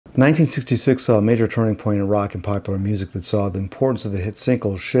1966 saw a major turning point in rock and popular music that saw the importance of the hit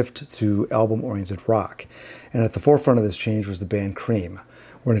singles shift to album-oriented rock. And at the forefront of this change was the band Cream.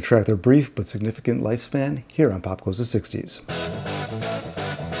 We're going to track their brief but significant lifespan here on Pop Goes the 60s.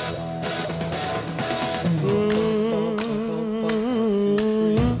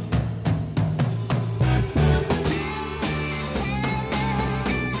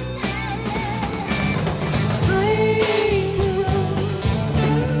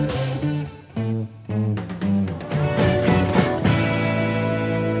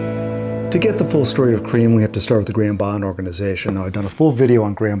 To get the full story of Cream, we have to start with the Graham Bond organization. Now, I've done a full video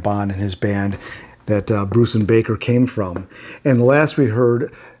on Graham Bond and his band that Bruce and Baker came from. And the last we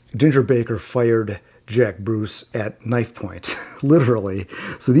heard, Ginger Baker fired Jack Bruce at knife point, literally.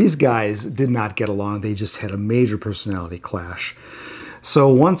 So these guys did not get along. They just had a major personality clash. So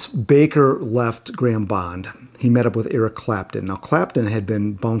once Baker left Graham Bond, he met up with Eric Clapton. Now, Clapton had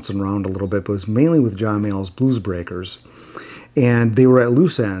been bouncing around a little bit, but was mainly with John Mayall's Blues Breakers. And they were at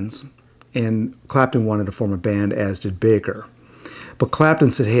loose ends. And Clapton wanted to form a band, as did Baker. But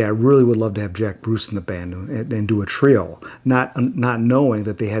Clapton said, hey, I really would love to have Jack Bruce in the band and do a trio, not knowing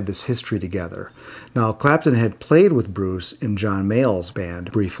that they had this history together. Now, Clapton had played with Bruce in John Mayall's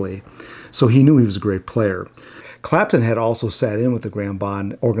band briefly, so he knew he was a great player. Clapton had also sat in with the Graham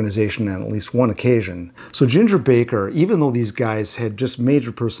Bond organization on at least one occasion. So Ginger Baker, even though these guys had just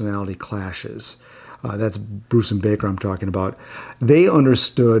major personality clashes, that's Bruce and Baker I'm talking about, they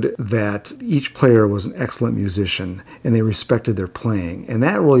understood that each player was an excellent musician and they respected their playing. And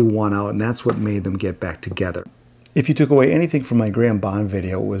that really won out, and that's what made them get back together. If you took away anything from my Graham Bond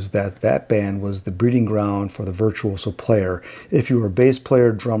video, it was that that band was the breeding ground for the virtuoso player if you were a bass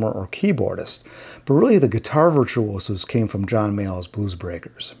player, drummer, or keyboardist. But really the guitar virtuosos came from John Mayall's Blues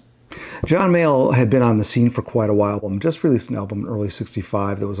Breakers. John Mayall had been on the scene for quite a while. Just released an album in early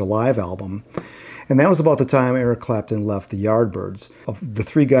 '65 that was a live album. And that was about the time Eric Clapton left the Yardbirds. Of the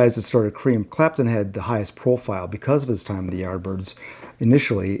three guys that started Cream, Clapton had the highest profile because of his time with the Yardbirds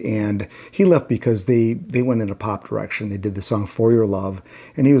initially, and he left because they went in a pop direction. They did the song For Your Love,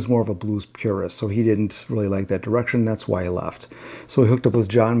 and he was more of a blues purist, so he didn't really like that direction. That's why he left. So he hooked up with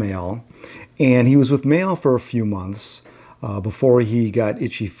John Mayall, and he was with Mayall for a few months before he got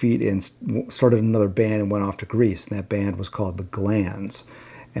itchy feet and started another band and went off to Greece, and that band was called the Glands.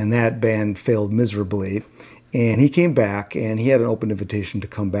 And that band failed miserably, and he came back, and he had an open invitation to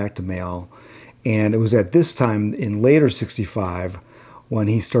come back to Mayall. And it was at this time in later '65 when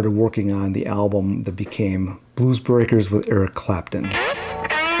he started working on the album that became Blues Breakers with Eric Clapton.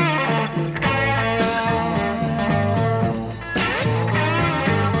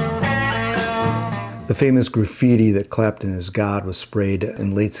 The famous graffiti that Clapton is God was sprayed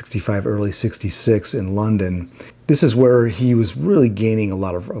in late '65, early '66 in London. This is where he was really gaining a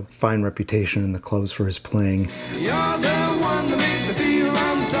lot of fine reputation in the clubs for his playing. You're the one that makes me feel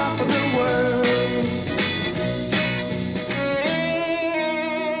on top of the world.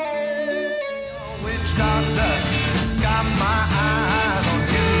 Witch doctor got my eyes on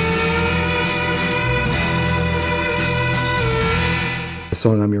you. The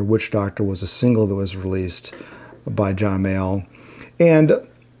song I'm Your Witch Doctor was a single that was released by John Mayall. And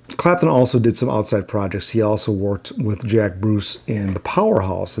Clapton also did some outside projects. He also worked with Jack Bruce in The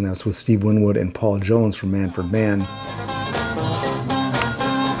Powerhouse, and that's with Steve Winwood and Paul Jones from Manfred Mann.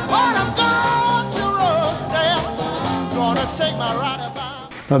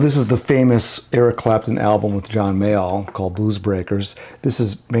 Now this is the famous Eric Clapton album with John Mayall called Blues Breakers. This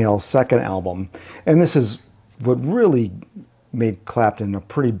is Mayall's second album, and this is what really made Clapton a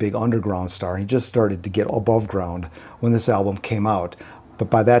pretty big underground star. He just started to get above ground when this album came out. But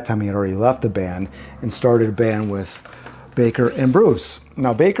by that time, he had already left the band and started a band with Baker and Bruce.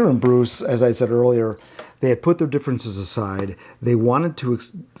 Now, Baker and Bruce, as I said earlier, they had put their differences aside. They wanted to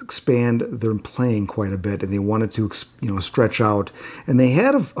expand their playing quite a bit, and they wanted to, stretch out. And they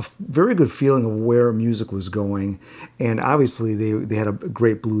had a very good feeling of where music was going. And obviously, they had a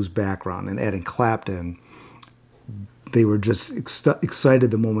great blues background. And adding Clapton, they were just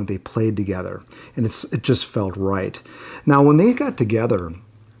excited the moment they played together, and it just felt right. Now, when they got together,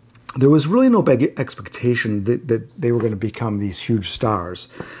 there was really no big expectation that they were going to become these huge stars,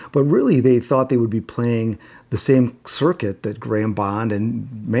 but really they thought they would be playing the same circuit that Graham Bond and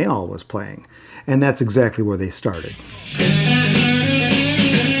Mayall was playing, and that's exactly where they started.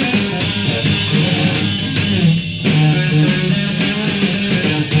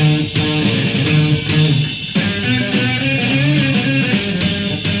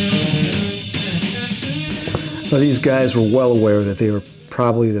 Now, these guys were well aware that they were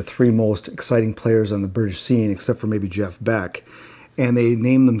probably the three most exciting players on the British scene, except for maybe Jeff Beck. and they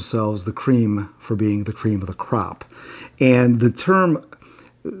named themselves the Cream for being the cream of the crop. And the term,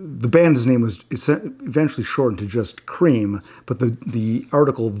 the band's name was eventually shortened to just Cream, but the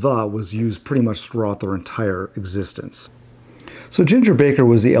article "the" was used pretty much throughout their entire existence. So Ginger Baker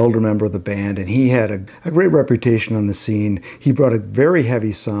was the elder member of the band, and he had a great reputation on the scene. He brought a very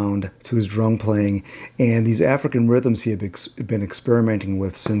heavy sound to his drum playing, and these African rhythms he had been experimenting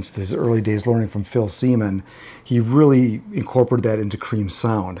with since his early days, learning from Phil Seaman. He really incorporated that into Cream's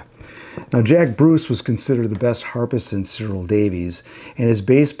sound. Now, Jack Bruce was considered the best harpist in Cyril Davies, and his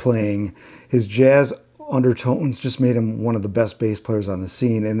bass playing, his jazz undertones just made him one of the best bass players on the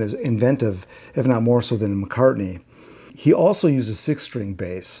scene, and is inventive, if not more so than McCartney. He also used a 6-string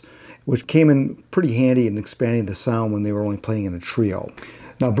bass, which came in pretty handy in expanding the sound when they were only playing in a trio.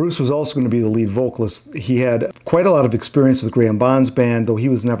 Now, Bruce was also going to be the lead vocalist. He had quite a lot of experience with Graham Bond's band, though he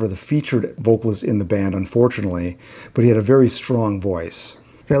was never the featured vocalist in the band, unfortunately, but he had a very strong voice.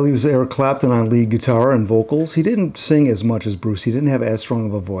 That leaves Eric Clapton on lead guitar and vocals. He didn't sing as much as Bruce. He didn't have as strong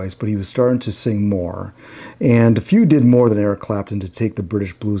of a voice, but he was starting to sing more. And a few did more than Eric Clapton to take the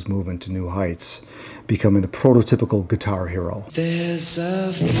British blues movement to new heights, becoming the prototypical guitar hero. There's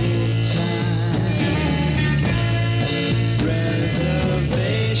a full-time reservation.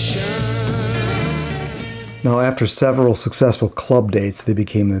 Now, after several successful club dates, they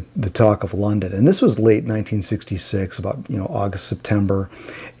became the talk of London. And this was late 1966, about August, September.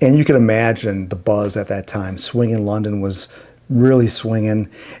 And you can imagine the buzz at that time. Swing in London was really swinging,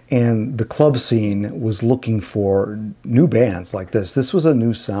 and the club scene was looking for new bands like this. This was a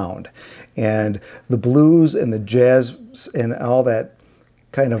new sound. And the blues and the jazz and all that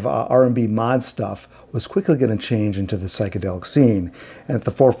kind of R&B mod stuff was quickly going to change into the psychedelic scene. And at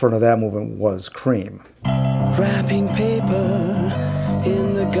the forefront of that movement was Cream. Wrapping paper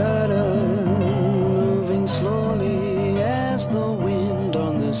in the gutter, moving slowly as the wind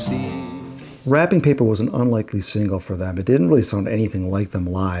on the sea. Wrapping Paper was an unlikely single for them. It didn't really sound anything like them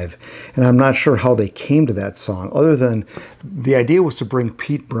live, and I'm not sure how they came to that song, other than the idea was to bring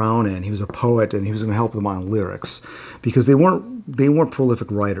Pete Brown in. He was a poet, and he was going to help them on lyrics, because they weren't prolific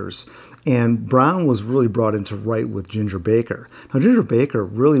writers. And Brown was really brought in to write with Ginger Baker. Now, Ginger Baker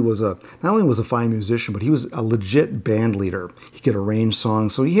really was not only was a fine musician, but he was a legit band leader. He could arrange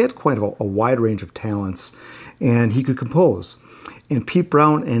songs, so he had quite a wide range of talents, and he could compose. And Pete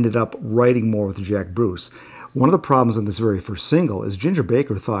Brown ended up writing more with Jack Bruce. One of the problems on this very first single is Ginger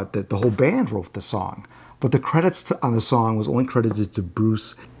Baker thought that the whole band wrote the song, but the credits on the song was only credited to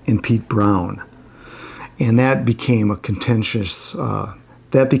Bruce and Pete Brown. And that became a contentious,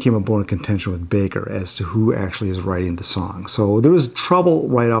 that became a bone of contention with Baker as to who actually is writing the song. So there was trouble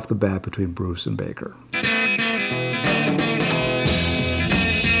right off the bat between Bruce and Baker.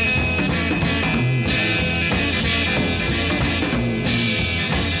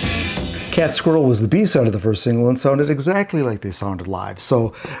 Cat Squirrel was the B-side of the first single and sounded exactly like they sounded live.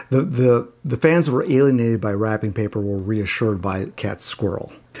 So the fans who were alienated by Wrapping Paper were reassured by Cat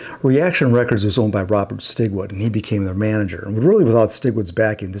Squirrel. Reaction Records was owned by Robert Stigwood, and he became their manager. And really, without Stigwood's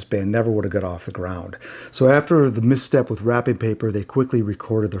backing, this band never would have got off the ground. So after the misstep with Wrapping Paper, they quickly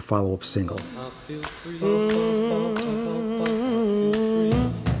recorded their follow-up single.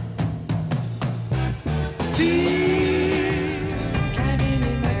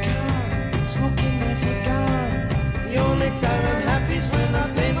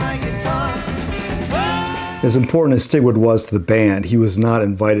 As important as Stigwood was to the band, he was not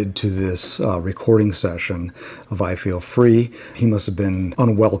invited to this recording session of I Feel Free. He must have been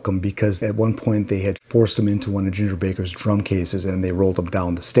unwelcome, because at one point they had forced him into one of Ginger Baker's drum cases and they rolled him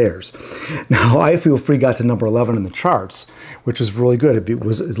down the stairs. Now, I Feel Free got to number 11 in the charts, which was really good. It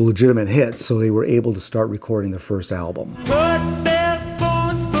was a legitimate hit, so they were able to start recording their first album. Put their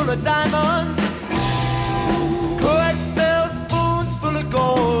spoons full of diamonds, put their spoons full of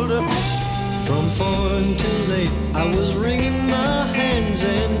gold. From 4 until late, I was wringing my hands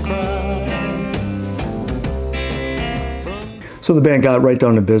and crying. So the band got right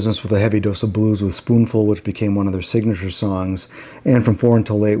down to business with a heavy dose of blues with Spoonful, which became one of their signature songs. And From 4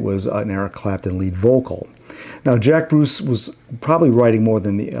 Until Late was an Eric Clapton lead vocal. Now, Jack Bruce was probably writing more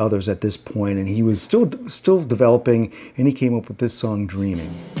than the others at this point, and he was still developing, and he came up with this song,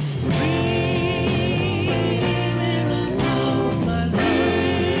 Dreaming.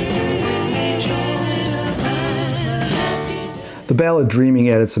 The ballad Dreaming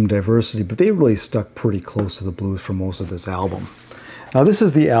added some diversity, but they really stuck pretty close to the blues for most of this album. Now, this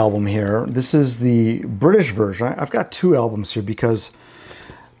is the album here. This is the British version. I've got two albums here because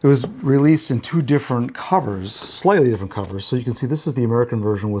It was released in two different covers, slightly different covers. So you can see this is the American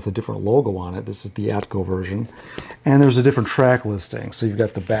version with a different logo on it. This is the Atco version. And there's a different track listing. So you've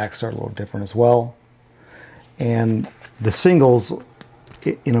got the backs are a little different as well. And the singles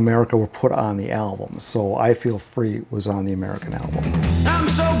in America were put on the album. So I Feel Free was on the American album. I'm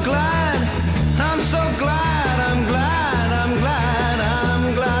so glad, I'm so glad, I'm glad, I'm glad,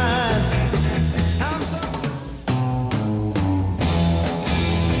 I'm glad. I'm so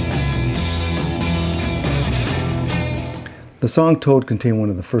The song Toad contained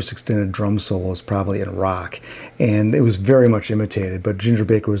one of the first extended drum solos probably in rock, and it was very much imitated, but Ginger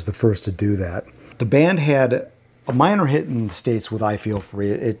Baker was the first to do that. The band had a minor hit in the States with I Feel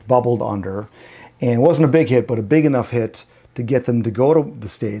Free. It bubbled under, and it wasn't a big hit, but a big enough hit to get them to go to the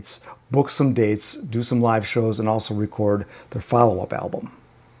States, book some dates, do some live shows, and also record their follow-up album.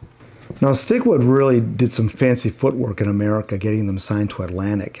 Now, Stigwood really did some fancy footwork in America, getting them signed to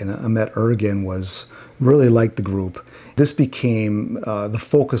Atlantic, and Ahmet Ergen really liked the group. This became the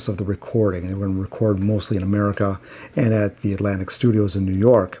focus of the recording. They were going to record mostly in America and at the Atlantic Studios in New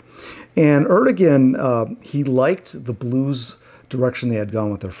York. And Erdogan, he liked the blues direction they had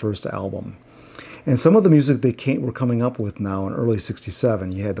gone with their first album. And some of the music they were coming up with now in early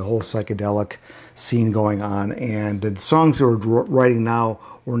 '67, you had the whole psychedelic scene going on, and the songs they were writing now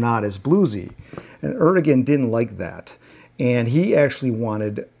were not as bluesy. And Erdogan didn't like that. And he actually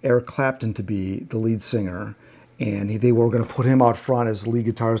wanted Eric Clapton to be the lead singer. And they were going to put him out front as the lead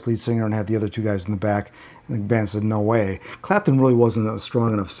guitarist, lead singer, and have the other two guys in the back. And the band said, no way. Clapton really wasn't a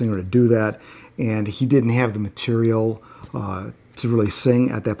strong enough singer to do that. And he didn't have the material to really sing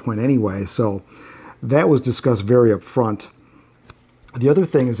at that point anyway. So that was discussed very up front. The other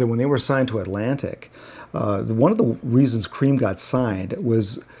thing is that when they were signed to Atlantic, one of the reasons Cream got signed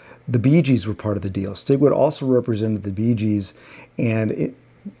was the Bee Gees were part of the deal. Stigwood also represented the Bee Gees, and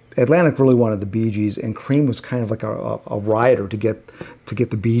Atlantic really wanted the Bee Gees, and Cream was kind of like a rider to get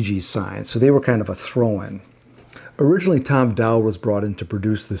the Bee Gees signed. So they were kind of a throw-in. Originally, Tom Dowd was brought in to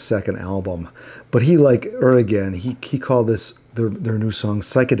produce the second album, but he, like Erdogan, he called this their new song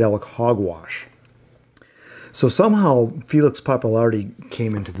Psychedelic Hogwash. So somehow Felix Pappalardi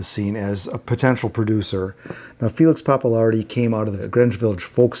came into the scene as a potential producer. Now Felix Pappalardi came out of the Greenwich Village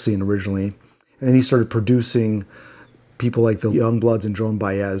folk scene originally, and then he started producing people like the Youngbloods and Joan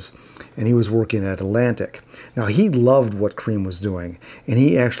Baez, and he was working at Atlantic. Now he loved what Cream was doing, and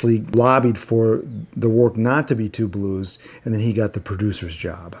he actually lobbied for the work not to be too bluesed, and then he got the producer's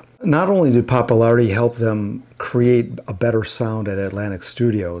job. Not only did Pappalardi help them create a better sound at Atlantic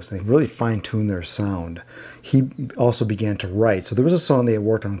Studios, they really fine-tuned their sound, he also began to write. So there was a song they had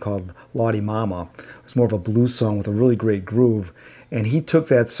worked on called Lawdy Mama. It was more of a blues song with a really great groove, and he took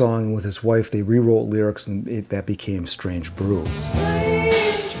that song with his wife, they rewrote lyrics, and that became Strange Brew.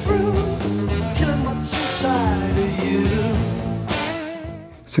 strange brew, killing what's inside of you.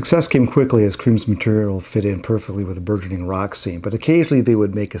 Success came quickly as Cream's material fit in perfectly with the burgeoning rock scene, but occasionally they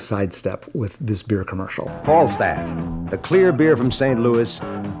would make a sidestep with this beer commercial. Falstaff, the clear beer from St. Louis,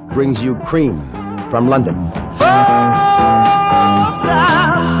 brings you Cream from London.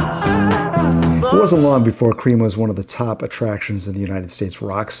 It wasn't long before Cream was one of the top attractions in the United States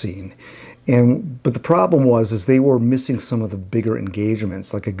rock scene. But the problem was they were missing some of the bigger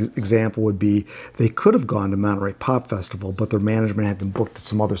engagements. Like an example would be they could have gone to Monterey Pop Festival, but their management had them booked at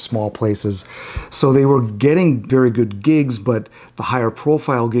some other small places. So they were getting very good gigs, but the higher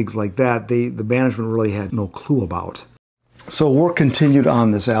profile gigs like that, the management really had no clue about. So work continued on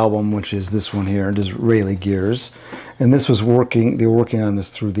this album, which is this one here, Disraeli Gears. And this was they were working on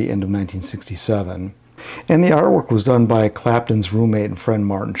this through the end of 1967. And the artwork was done by Clapton's roommate and friend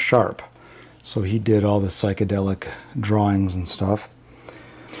Martin Sharp. So he did all the psychedelic drawings and stuff.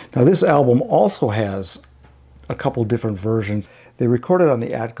 Now this album also has a couple different versions. They recorded on the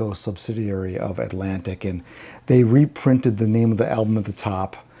Atco subsidiary of Atlantic, and they reprinted the name of the album at the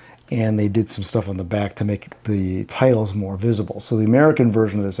top, and they did some stuff on the back to make the titles more visible. So the American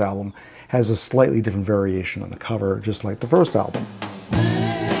version of this album has a slightly different variation on the cover, just like the first album.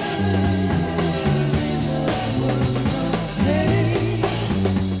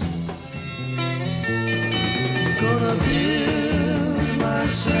 Gonna build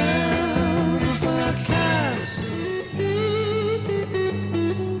myself a castle.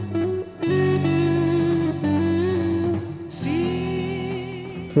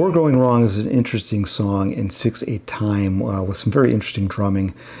 We're Going Wrong is an interesting song in 6/8 time with some very interesting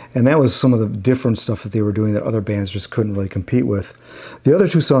drumming, and that was some of the different stuff that they were doing that other bands just couldn't really compete with. The other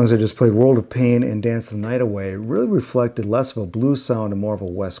two songs I just played, World of Pain and Dance the Night Away, really reflected less of a blues sound and more of a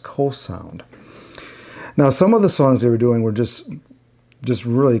West Coast sound. Now some of the songs they were doing were just just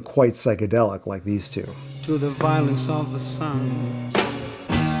really quite psychedelic like these two. To the violence of the sun.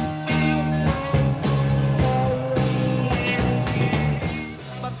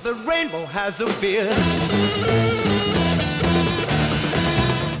 But the rainbow has a beard.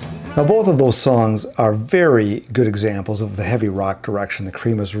 Now both of those songs are very good examples of the heavy rock direction that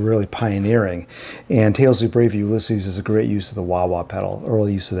Cream is really pioneering. And Tales of the Brave Ulysses is a great use of the wah-wah pedal,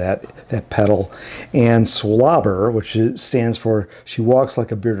 early use of that pedal. And Swabber, which stands for She Walks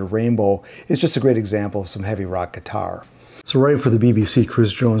Like a Bearded Rainbow, is just a great example of some heavy rock guitar. So writing for the BBC,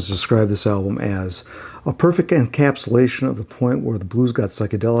 Chris Jones described this album as a perfect encapsulation of the point where the blues got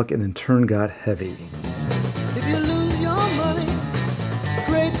psychedelic and in turn got heavy. If you lose your money,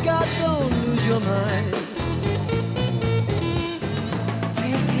 great God, don't lose your mind.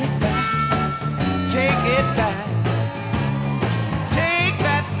 Take it back, take it back, take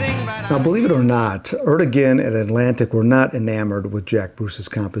that thing right out. Now, believe it or not, Erdogan and Atlantic were not enamored with Jack Bruce's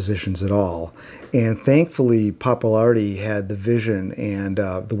compositions at all. And thankfully, Popularity had the vision and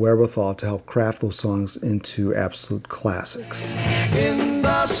the wherewithal to help craft those songs into absolute classics. In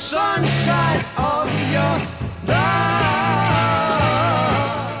the sunshine of your love.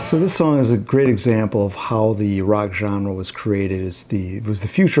 So this song is a great example of how the rock genre was created. It was the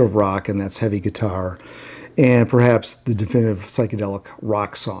future of rock, and that's heavy guitar, and perhaps the definitive psychedelic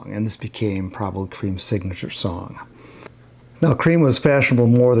rock song. And this became probably Cream's signature song. Now, Cream was fashionable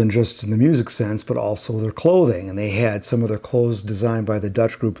more than just in the music sense, but also their clothing. And they had some of their clothes designed by the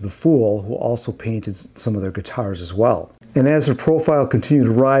Dutch group The Fool, who also painted some of their guitars as well. And as their profile continued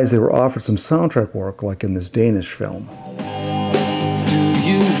to rise, they were offered some soundtrack work, like in this Danish film. Do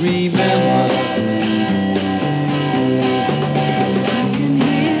you remember?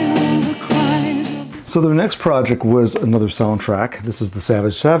 So their next project was another soundtrack. This is The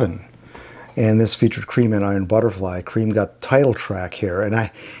Savage Seven. And this featured Cream and Iron Butterfly. Cream got the title track here. And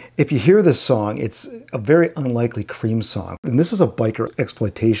if you hear this song, it's a very unlikely Cream song. And this is a biker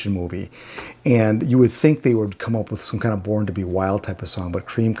exploitation movie. And you would think they would come up with some kind of Born to Be Wild type of song, but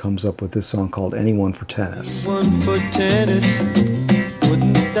Cream comes up with this song called Anyone for Tennis. One for tennis,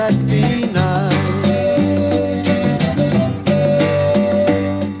 wouldn't that be nice?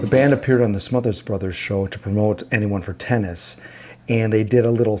 The band appeared on the Smothers Brothers show to promote Anyone for Tennis. And they did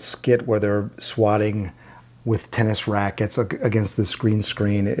a little skit where they're swatting with tennis rackets against this green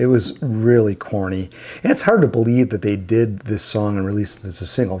screen. It was really corny. And it's hard to believe that they did this song and released it as a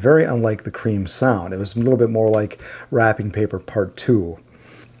single. Very unlike the Cream sound. It was a little bit more like Wrapping Paper Part 2.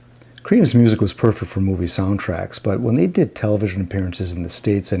 Cream's music was perfect for movie soundtracks, but when they did television appearances in the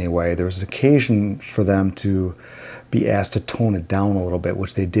States anyway, there was an occasion for them to be asked to tone it down a little bit,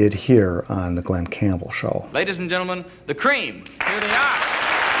 which they did here on the Glenn Campbell Show. Ladies and gentlemen, the Cream. Here they are.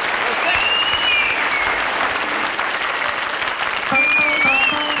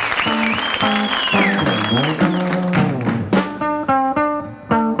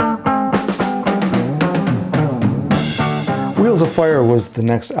 Wheels of Fire was the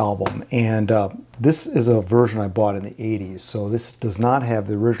next album, and this is a version I bought in the 80s, so this does not have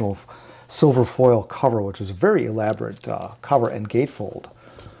the original silver foil cover, which is a very elaborate cover and gatefold.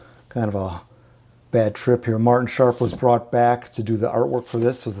 Kind of a bad trip here. Martin Sharp was brought back to do the artwork for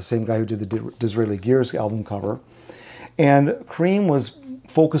this, so the same guy who did the Disraeli Gears album cover. And Cream was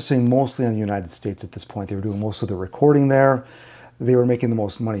focusing mostly on the United States at this point. They were doing most of the recording there. They were making the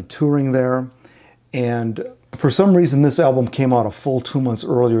most money touring there. And for some reason, this album came out a full 2 months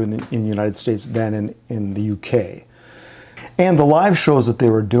earlier in the United States than in the UK. And the live shows that they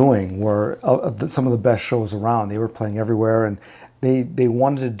were doing were some of the best shows around. They were playing everywhere, and they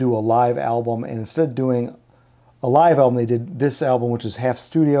wanted to do a live album. And instead of doing a live album, they did this album, which is half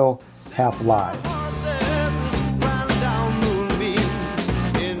studio, half live.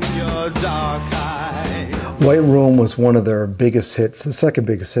 White Room was one of their biggest hits, the second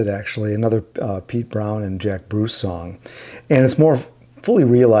biggest hit actually, another Pete Brown and Jack Bruce song. And it's more fully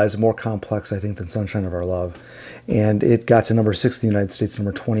realized, more complex, I think, than Sunshine of Our Love. And it got to number 6 in the United States,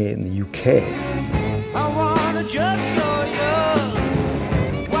 number 28 in the UK. I wanna just show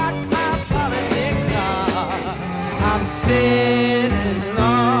you what my politics are. I'm sitting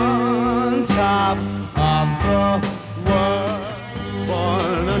on top of the world,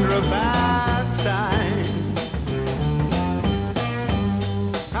 born under a bad sign.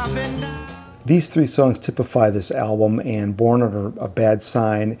 I've been down. These three songs typify this album, and Born Under a Bad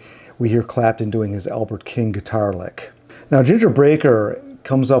Sign, we hear Clapton doing his Albert King guitar lick. Now, Ginger Baker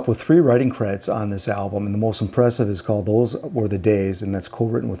comes up with 3 writing credits on this album, and the most impressive is called Those Were the Days, and that's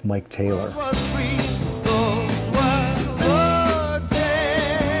co-written with Mike Taylor.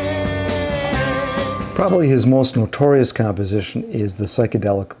 Probably his most notorious composition is the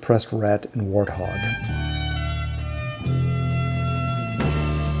psychedelic Pressed Rat and Warthog.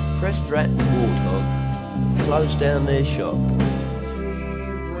 Pressed Rat and Warthog have closed down their shop.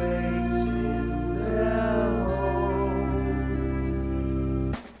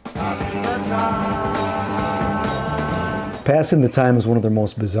 Passing the Time is one of their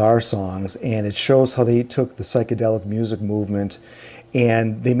most bizarre songs, and it shows how they took the psychedelic music movement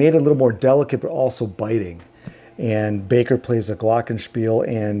and they made it a little more delicate but also biting. And Baker plays a glockenspiel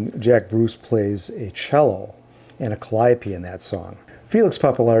and Jack Bruce plays a cello and a calliope in that song. Felix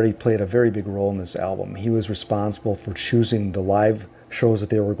Pappalardi played a very big role in this album. He was responsible for choosing the live shows that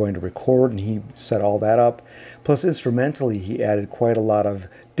they were going to record, and he set all that up. Plus, instrumentally, he added quite a lot of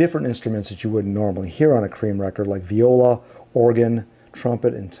different instruments that you wouldn't normally hear on a Cream record, like viola, organ,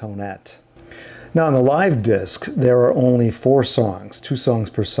 trumpet, and tonette. Now, on the live disc, there are only 4 songs, 2 songs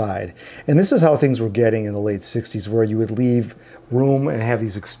per side. And this is how things were getting in the late 60s, where you would leave room and have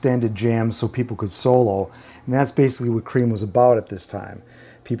these extended jams so people could solo. And that's basically what Cream was about at this time.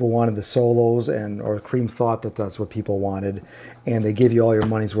 People wanted the solos, or Cream thought that that's what people wanted, and they give you all your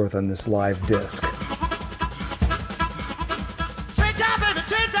money's worth on this live disc.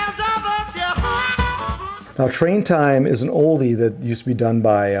 Now, Train Time is an oldie that used to be done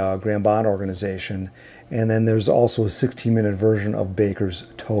by Graham Bond Organization, and then there's also a 16-minute version of Baker's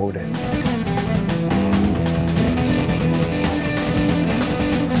Toad.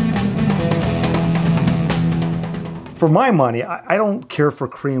 For my money, I don't care for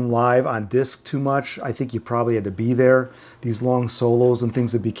Cream live on disc too much. I think you probably had to be there. These long solos and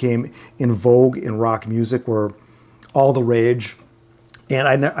things that became in vogue in rock music were all the rage.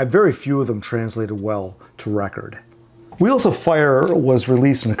 And very few of them translated well to record. Wheels of Fire was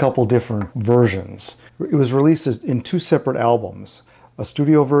released in a couple different versions. It was released in 2 separate albums, a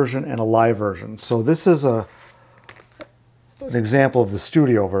studio version and a live version. So this is an example of the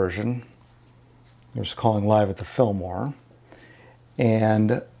studio version. They're just calling live at the Fillmore.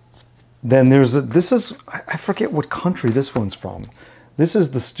 And then I forget what country this one's from. This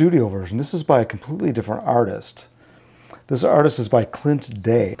is the studio version. This is by a completely different artist. This artist is by Clint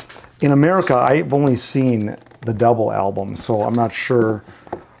Day. In America, I've only seen the double album, so I'm not sure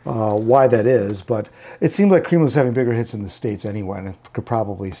why that is, but it seemed like Cream was having bigger hits in the States anyway, and it could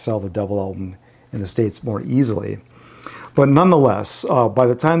probably sell the double album in the States more easily. But nonetheless, by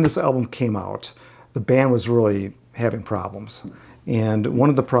the time this album came out, the band was really having problems. And one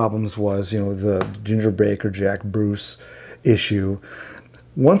of the problems was, the Ginger Baker, Jack Bruce issue.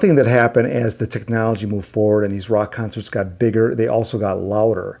 One thing that happened as the technology moved forward and these rock concerts got bigger, they also got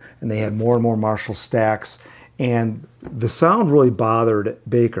louder, and they had more and more Marshall stacks, and the sound really bothered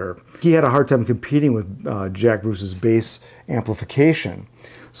Baker. He had a hard time competing with Jack Bruce's bass amplification,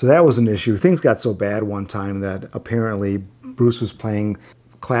 so that was an issue. Things got so bad one time that apparently Bruce was playing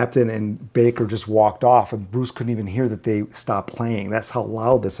Clapton and Baker just walked off, and Bruce couldn't even hear that they stopped playing. That's how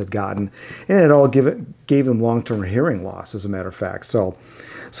loud this had gotten, and it all gave them long-term hearing loss, as a matter of fact. So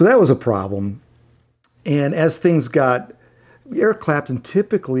that was a problem. And as things got, Eric Clapton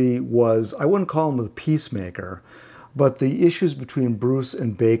typically was, I wouldn't call him a peacemaker, but the issues between Bruce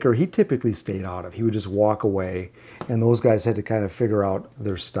and Baker, he typically stayed out of. He would just walk away, and those guys had to kind of figure out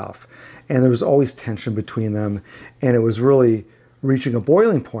their stuff. And there was always tension between them, and it was really reaching a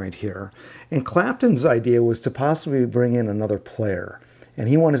boiling point here. And Clapton's idea was to possibly bring in another player, and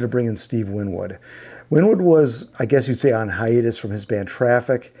he wanted to bring in Steve Winwood. Winwood was, I guess you'd say, on hiatus from his band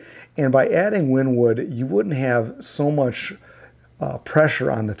Traffic, and by adding Winwood, you wouldn't have so much pressure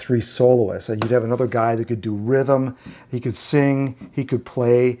on the 3 soloists. You'd have another guy that could do rhythm, he could sing, he could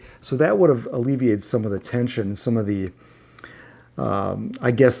play, so that would have alleviated some of the tension, some of the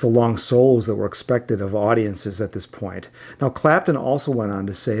I guess the long solos that were expected of audiences at this point. Now, Clapton also went on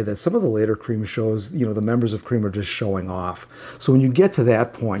to say that some of the later Cream shows, the members of Cream are just showing off. So when you get to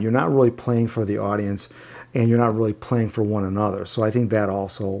that point, you're not really playing for the audience, and you're not really playing for one another. So I think that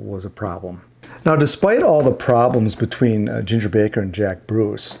also was a problem. Now, despite all the problems between Ginger Baker and Jack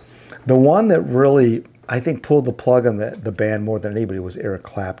Bruce, the one that really, I think, pulled the plug on the band more than anybody was Eric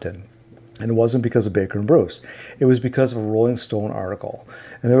Clapton. And it wasn't because of Baker and Bruce. It was because of a Rolling Stone article.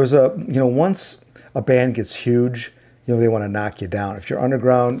 And there was once a band gets huge, they want to knock you down. If you're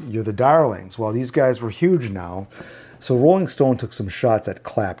underground, you're the darlings. Well, these guys were huge now. So Rolling Stone took some shots at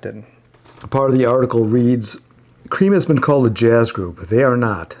Clapton. Part of the article reads, Cream has been called a jazz group. They are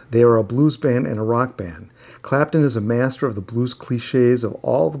not. They are a blues band and a rock band. Clapton is a master of the blues cliches of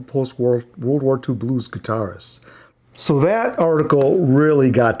all the post-World War II blues guitarists. So that article really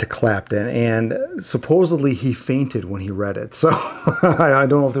got to Clapton, and supposedly he fainted when he read it. So I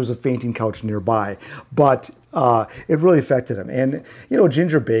don't know if there's a fainting couch nearby, but it really affected him. And, you know,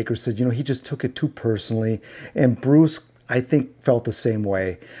 Ginger Baker said, you know, he just took it too personally, and Bruce, I think, felt the same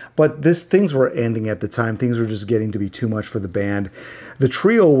way. But things were ending at the time. Things were just getting to be too much for the band. The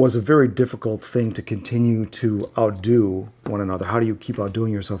trio was a very difficult thing to continue to outdo one another. How do you keep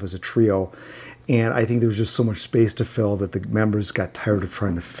outdoing yourself as a trio? And I think there was just so much space to fill that the members got tired of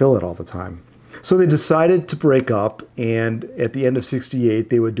trying to fill it all the time. So they decided to break up, and at the end of '68,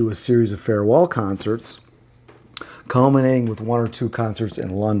 they would do a series of farewell concerts, culminating with 1 or 2 concerts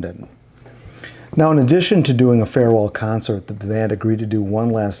in London. Now, in addition to doing a farewell concert, the band agreed to do one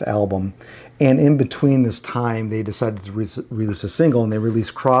last album, and in between this time, they decided to release a single, and they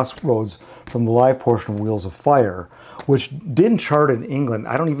released Crossroads from the live portion of Wheels of Fire, which didn't chart in England.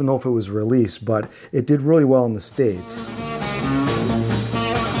 I don't even know if it was released, but it did really well in the States.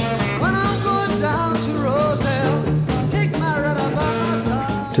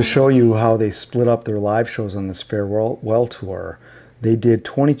 To show you how they split up their live shows on this farewell tour, they did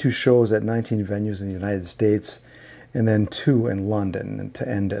 22 shows at 19 venues in the United States, and then 2 in London to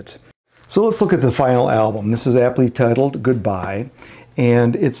end it. So let's look at the final album. This is aptly titled Goodbye,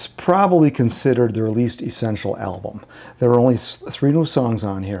 and it's probably considered their least essential album. There are only 3 new songs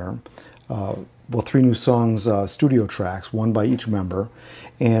on here. 3 new songs, studio tracks, 1 by each member,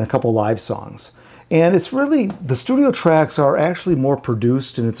 and a couple live songs. And it's really, the studio tracks are actually more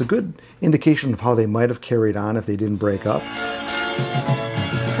produced, and it's a good indication of how they might have carried on if they didn't break up.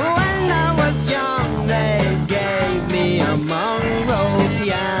 When I was young, they gave me a Monroe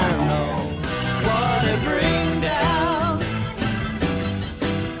piano. What a bring down.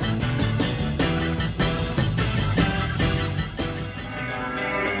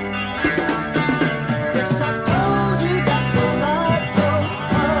 Yes, I told you that the light goes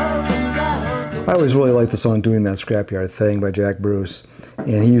up and down. I always really liked the song Doing That Scrapyard Thing by Jack Bruce,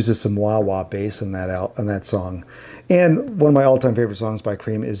 and he uses some wah-wah bass in that song. And one of my all-time favorite songs by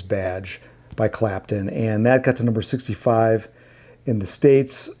Cream is Badge by Clapton, and that got to number 65 in the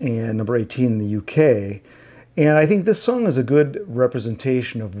States and number 18 in the UK. And I think this song is a good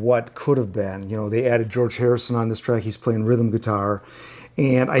representation of what could have been. You know, they added George Harrison on this track. He's playing rhythm guitar,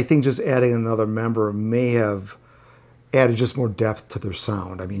 and I think just adding another member may have added just more depth to their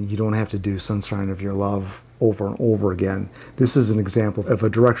sound. I mean, you don't have to do Sunshine of Your Love over and over again. This is an example of a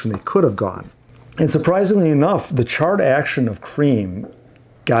direction they could have gone. And surprisingly enough, the chart action of Cream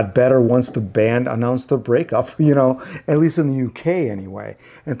got better once the band announced their breakup, you know, at least in the UK anyway.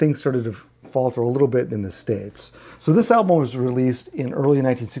 And things started to falter a little bit in the States. So this album was released in early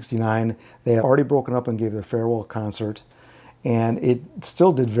 1969. They had already broken up and gave their farewell concert, and it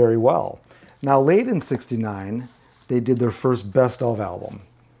still did very well. Now, late in '69, they did their first Best Of album.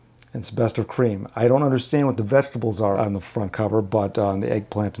 It's Best of Cream. I don't understand what the vegetables are on the front cover, but the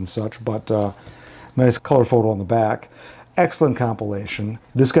eggplant and such, but nice color photo on the back. Excellent compilation.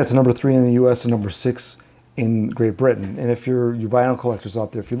 This got to number 3 in the US and number 6 in Great Britain. And if you're you vinyl collectors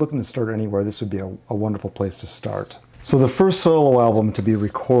out there, if you're looking to start anywhere, this would be a wonderful place to start. So the first solo album to be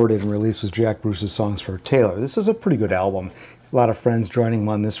recorded and released was Jack Bruce's Songs for Taylor. This is a pretty good album. A lot of friends joining him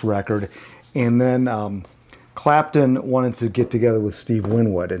on this record. And then Clapton wanted to get together with Steve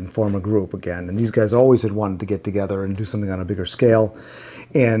Winwood and form a group again. And these guys always had wanted to get together and do something on a bigger scale.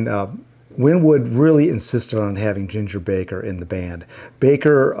 And Winwood really insisted on having Ginger Baker in the band.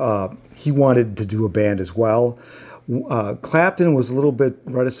 Baker, he wanted to do a band as well. Clapton was a little bit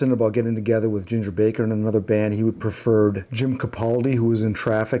reticent about getting together with Ginger Baker in another band. He preferred Jim Capaldi, who was in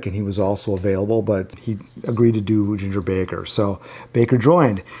Traffic, and he was also available, but he agreed to do Ginger Baker. So Baker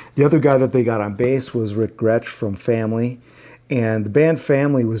joined. The other guy that they got on bass was Rick Gretsch from Family. And the band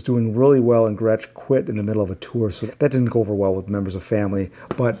Family was doing really well, and Gretsch quit in the middle of a tour, so that didn't go over well with members of Family.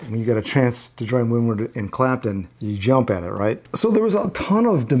 But when you get a chance to join Winwood and Clapton, you jump at it, right? So there was a ton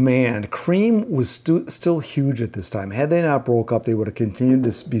of demand. Cream was still huge at this time. Had they not broke up, they would have continued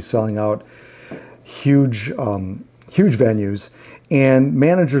to be selling out huge venues. And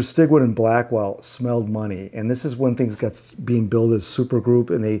managers Stigwood and Blackwell smelled money. And this is when things got being billed as supergroup,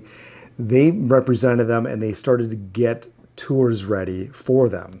 and they represented them, and they started to get tours ready for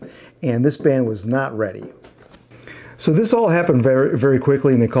them, and this band was not ready. So this all happened very, very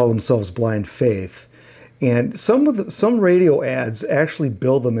quickly, and they call themselves Blind Faith. And some radio ads actually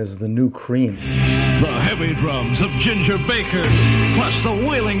bill them as the new Cream. The heavy drums of Ginger Baker, plus the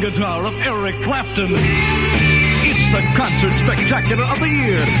wailing guitar of Eric Clapton. It's the concert spectacular of the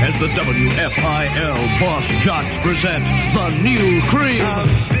year as the WFIL Boss Jocks present the new Cream.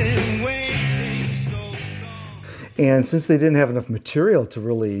 And since they didn't have enough material to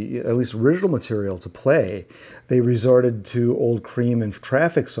really, at least original material to play, they resorted to old Cream and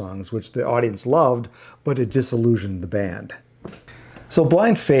Traffic songs, which the audience loved, but it disillusioned the band. So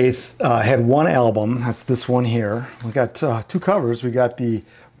Blind Faith had one album, that's this one here. We got two covers. We got the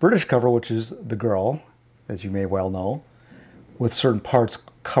British cover, which is The Girl, as you may well know, with certain parts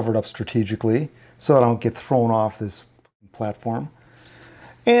covered up strategically so I don't get thrown off this platform.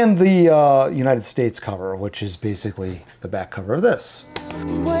 And the United States cover, which is basically the back cover of this.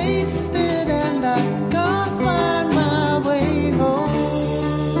 Wasted and I can't find my way home.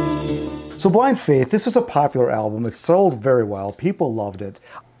 So Blind Faith, this was a popular album. It sold very well. People loved it.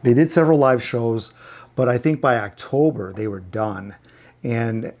 They did several live shows, but I think by October they were done.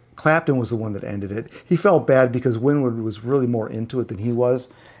 And Clapton was the one that ended it. He felt bad because Winwood was really more into it than he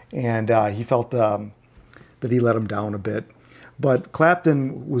was, and he felt that he let him down a bit. But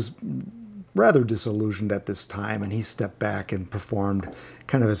Clapton was rather disillusioned at this time, and he stepped back and performed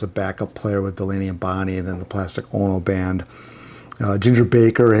kind of as a backup player with Delaney and Bonnie and then the Plastic Ono Band. Ginger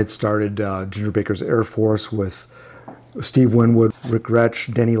Baker had started Ginger Baker's Air Force with Steve Winwood, Rick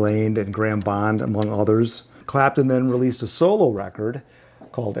Gretsch, Denny Lane, and Graham Bond, among others. Clapton then released a solo record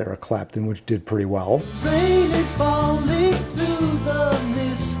called Eric Clapton, which did pretty well. Rain is falling through the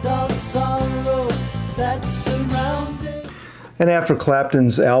mist of sorrow that's surrounding. And after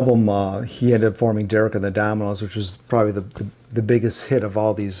Clapton's album, he ended up forming Derek and the Dominoes, which was probably the biggest hit of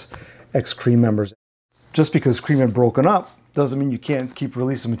all these ex-Cream members. Just because Cream had broken up doesn't mean you can't keep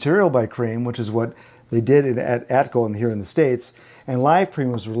releasing material by Cream, which is what they did at Atco here in the States. And Live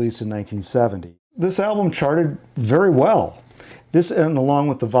Cream was released in 1970. This album charted very well. This, and along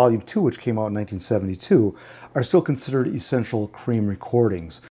with the Volume 2, which came out in 1972, are still considered essential Cream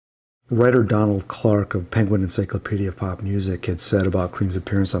recordings. The writer Donald Clark of Penguin Encyclopedia of Pop Music had said about Cream's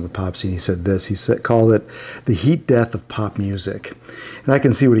appearance on the pop scene, he said this, called it the heat death of pop music. And I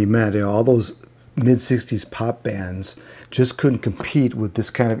can see what he meant. You know, all those mid-60s pop bands just couldn't compete with this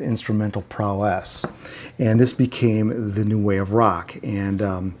kind of instrumental prowess. And this became the new way of rock. And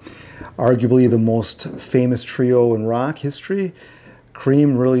arguably the most famous trio in rock history,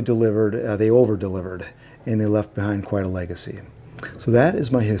 Cream really delivered, they over-delivered, and they left behind quite a legacy. So that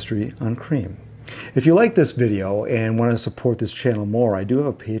is my history on Cream. If you like this video and want to support this channel more, I do have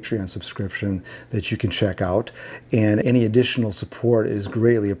a Patreon subscription that you can check out, and any additional support is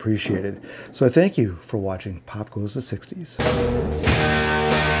greatly appreciated. So I thank you for watching Pop Goes the 60s.